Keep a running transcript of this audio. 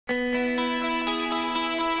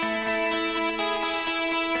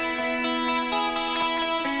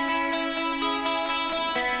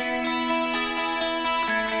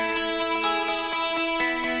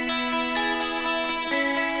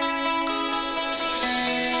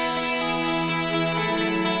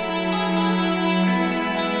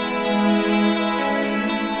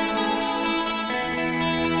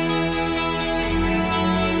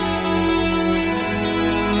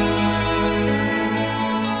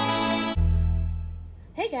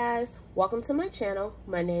guys, welcome to my channel.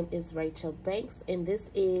 My name is Rachel Banks and this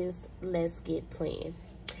is Let's Get Planned.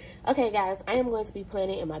 Okay guys, I am going to be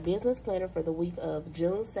planning in my business planner for the week of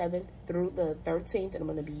June 7th through the 13th, and I'm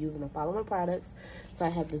going to be using the following products. So I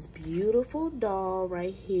have this beautiful doll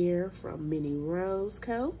right here from Minnie Rose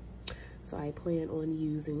Co. So I plan on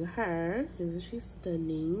using her. Isn't she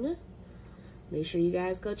stunning? Make sure you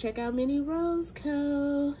guys go check out Minnie Rose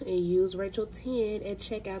Co. and use Rachel 10 at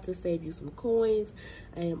checkout to save you some coins.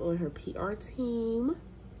 I am on her PR team.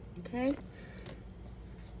 Okay.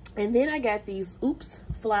 And then I got these Oops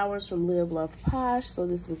flowers from Live Love Posh. So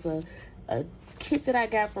this was a kit that I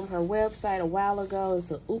got from her website a while ago. It's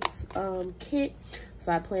an Oops kit.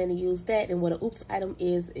 So I plan to use that. And what an Oops item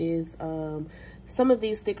is some of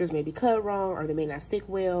these stickers may be cut wrong or they may not stick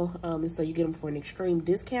well. And so you get them for an extreme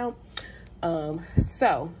discount.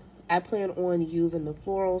 So I plan on using the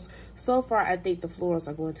florals. So far, I think the florals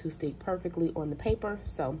are going to stick perfectly on the paper.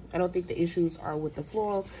 So I don't think the issues are with the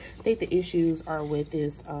florals. I think the issues are with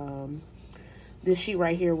this sheet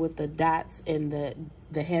right here with the dots and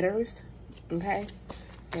the headers. Okay,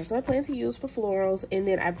 that's what I plan to use for florals. And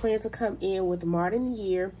then I plan to come in with Modern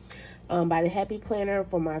Year by the Happy Planner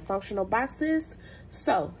for my functional boxes.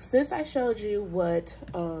 So since I showed you what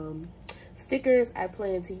stickers I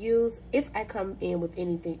plan to use, if I come in with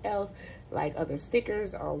anything else like other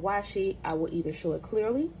stickers or washi, I will either show it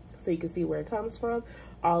clearly so you can see where it comes from,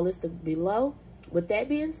 or I'll list it below. With that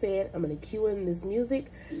being said, I'm going to cue in this music.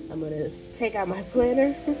 I'm going to take out my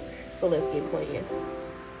planner. So let's get playing.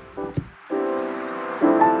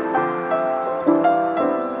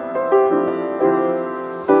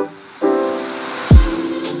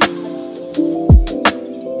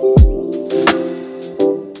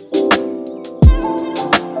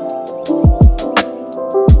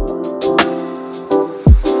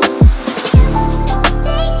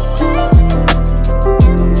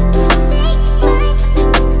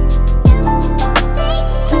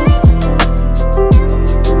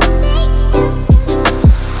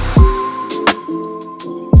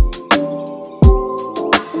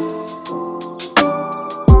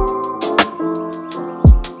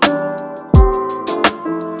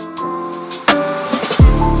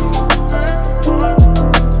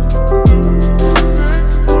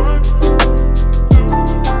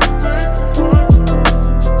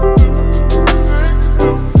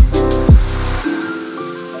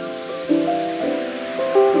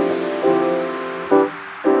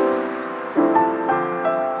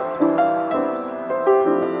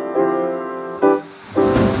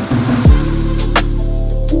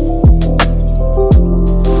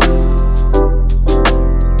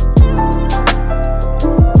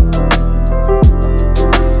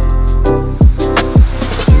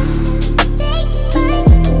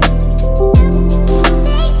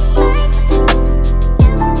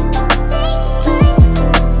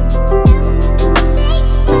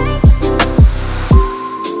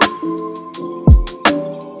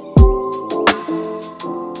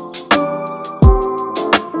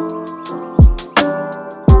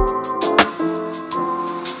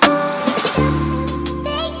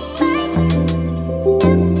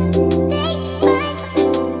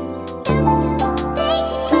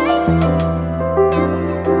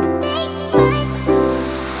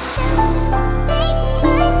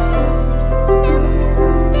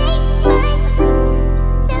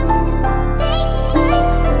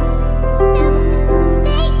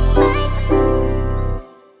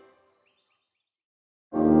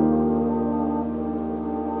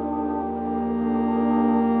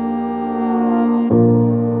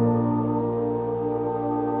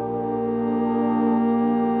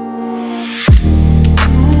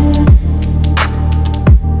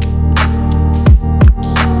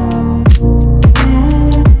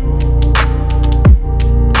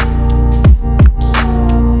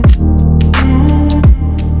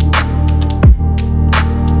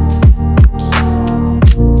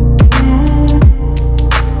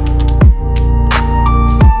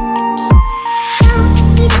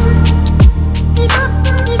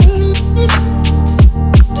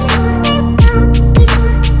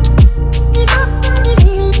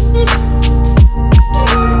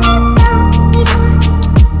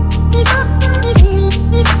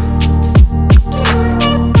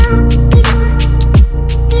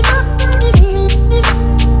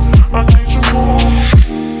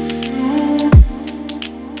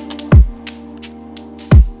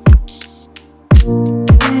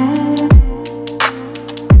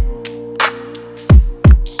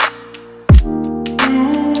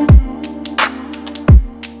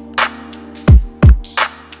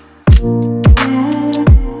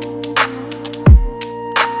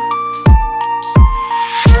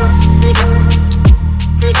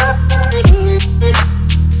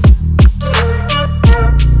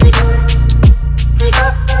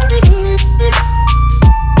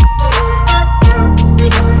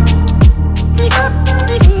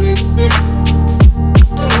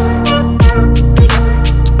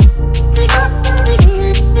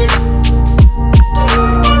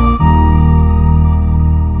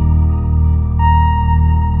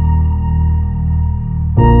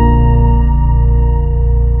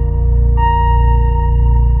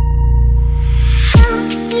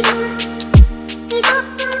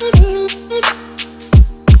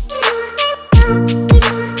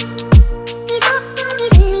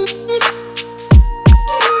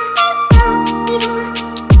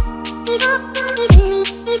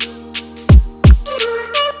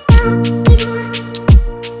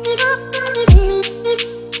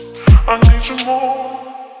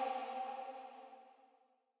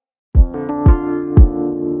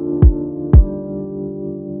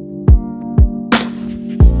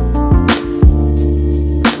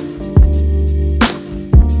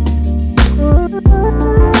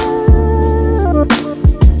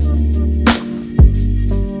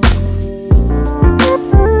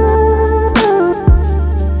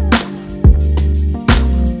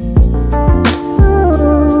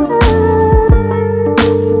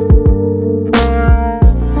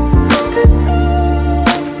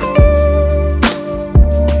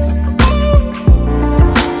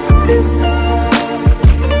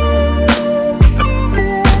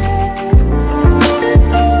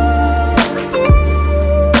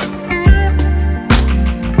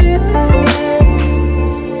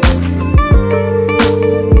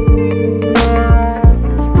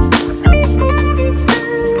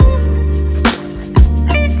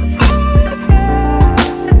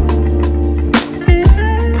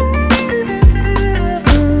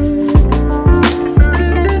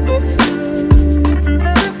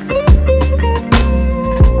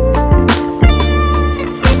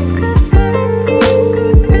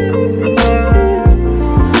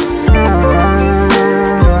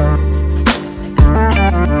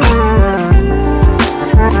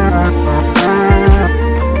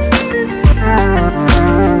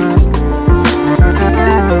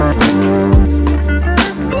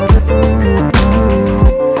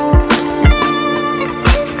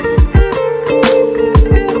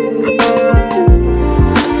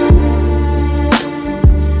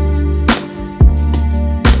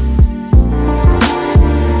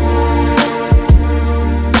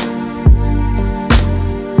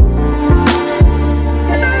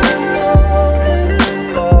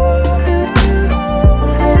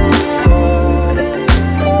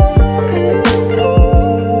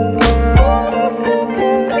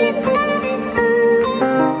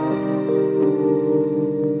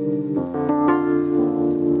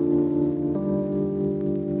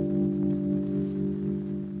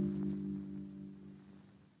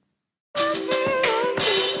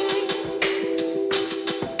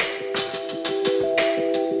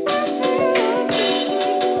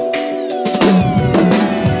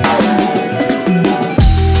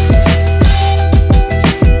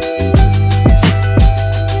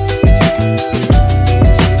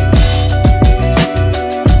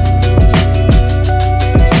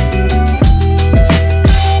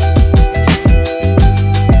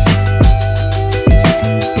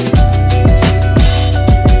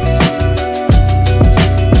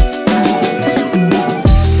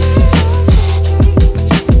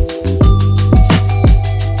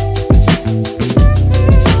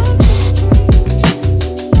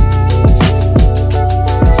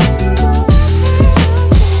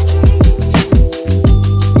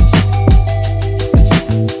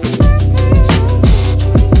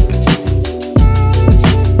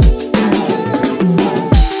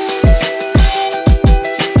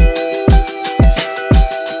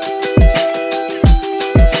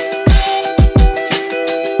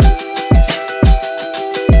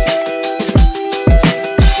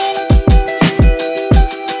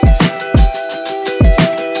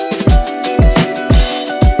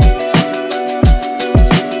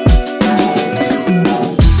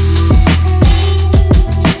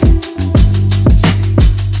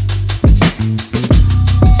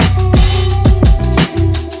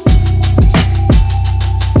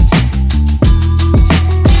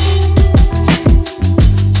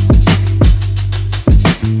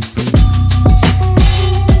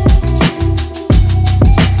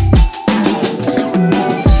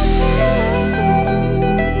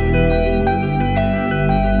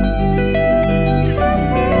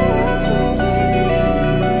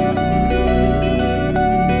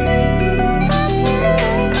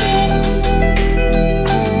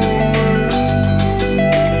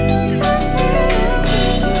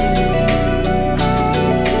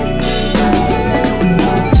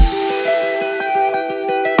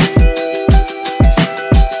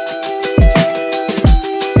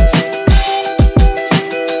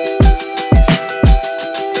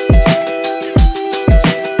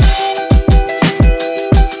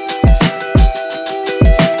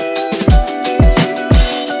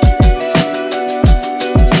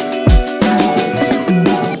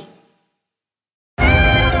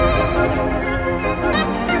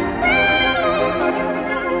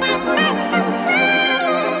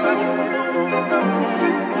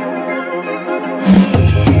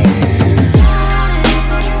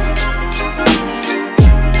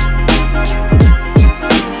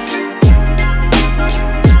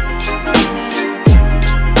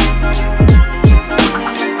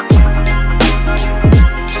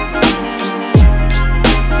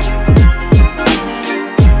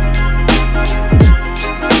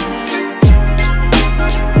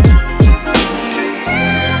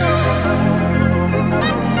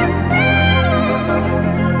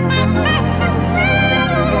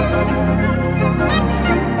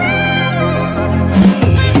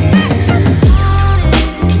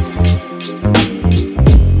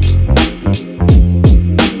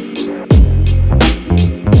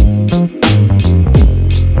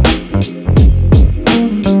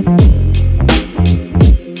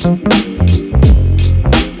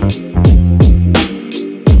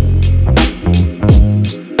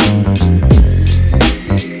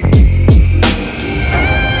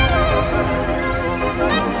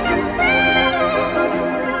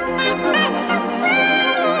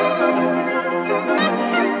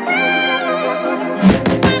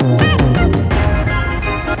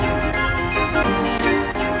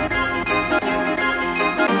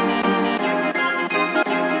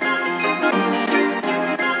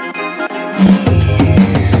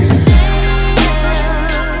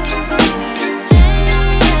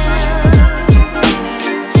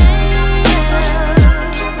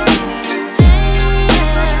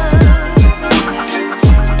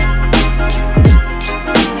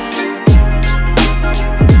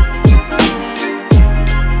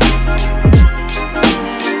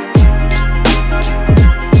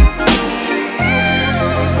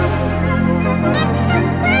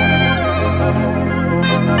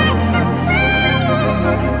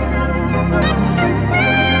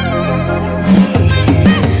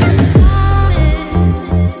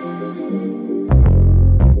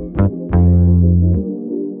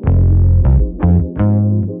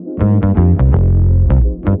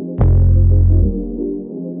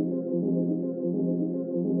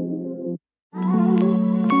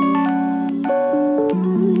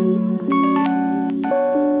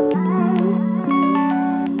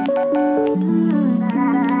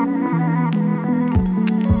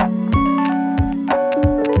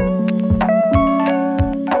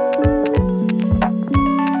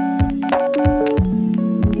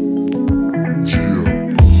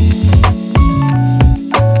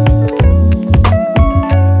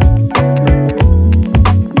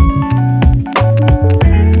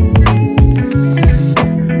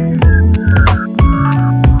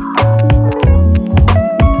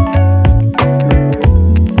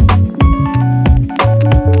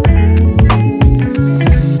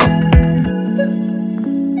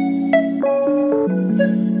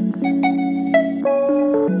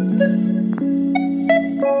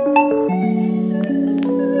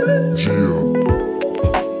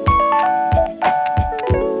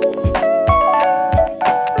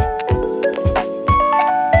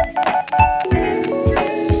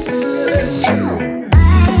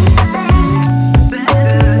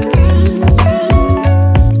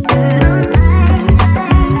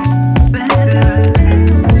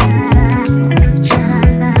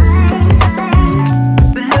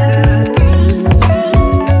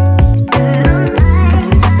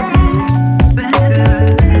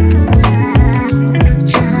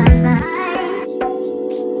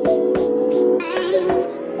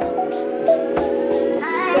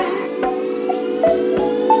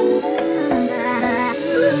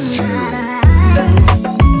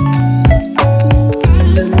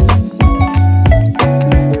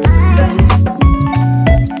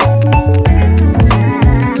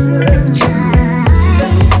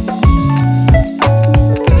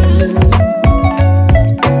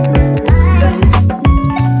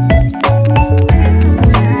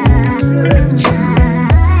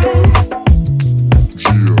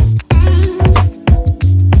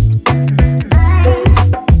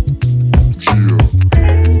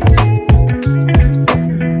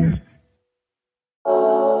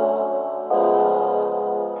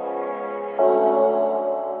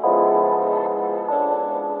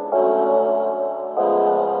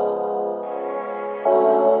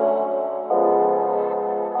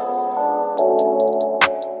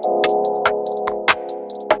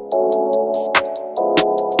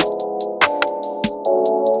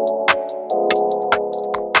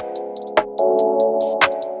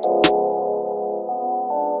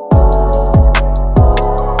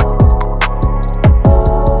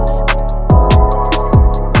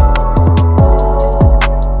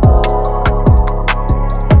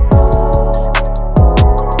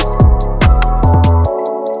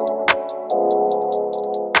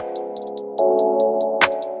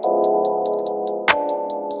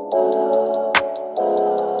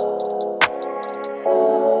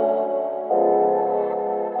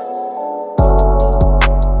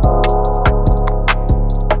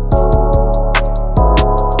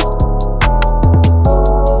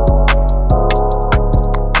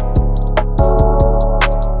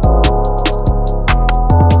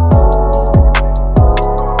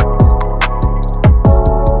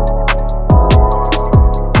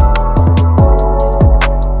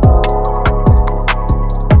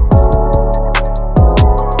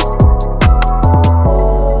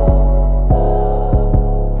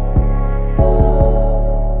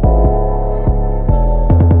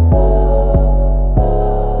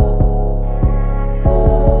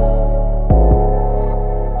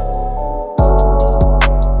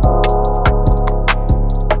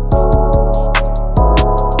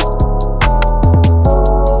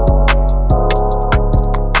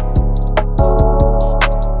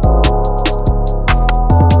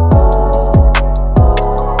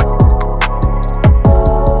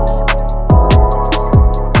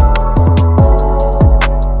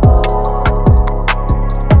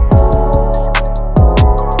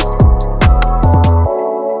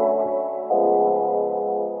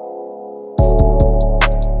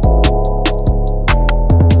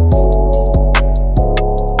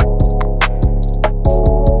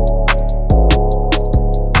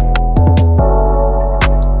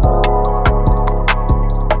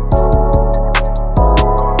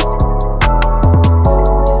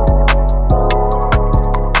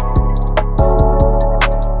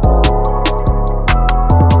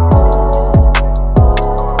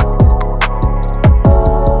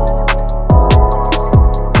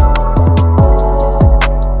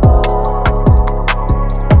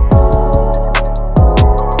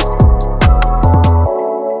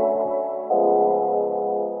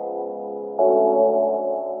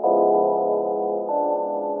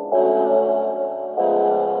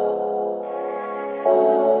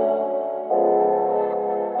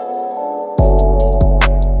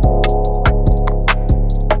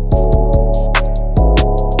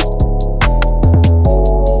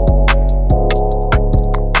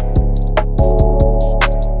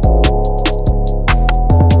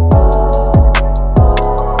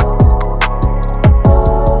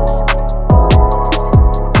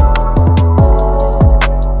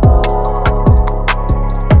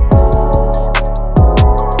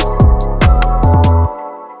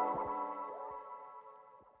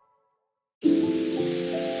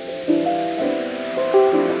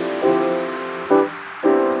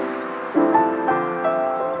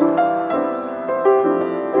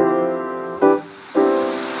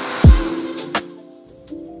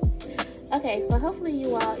 Okay, so hopefully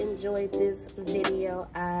you all enjoyed this video.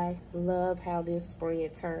 I love how this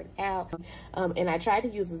spread turned out. And I tried to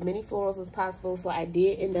use as many florals as possible, so I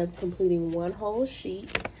did end up completing one whole sheet.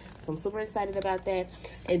 So I'm super excited about that.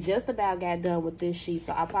 And just about got done with this sheet,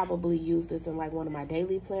 so I'll probably use this in like one of my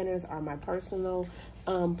daily planners or my personal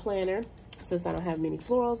planner, since I don't have many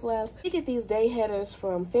florals left. You get these day headers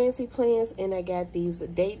from Fancy Plans, and I got these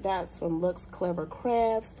date dots from Lux Clever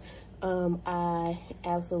Crafts. I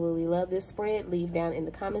absolutely love this spread. Leave down in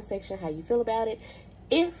the comment section how you feel about it.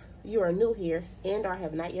 If you are new here and or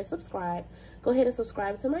have not yet subscribed, go ahead and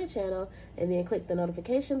subscribe to my channel and then click the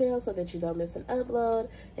notification bell so that you don't miss an upload.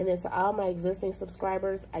 And then to all my existing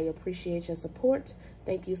subscribers, I appreciate your support.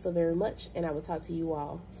 Thank you so very much, and I will talk to you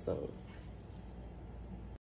all soon.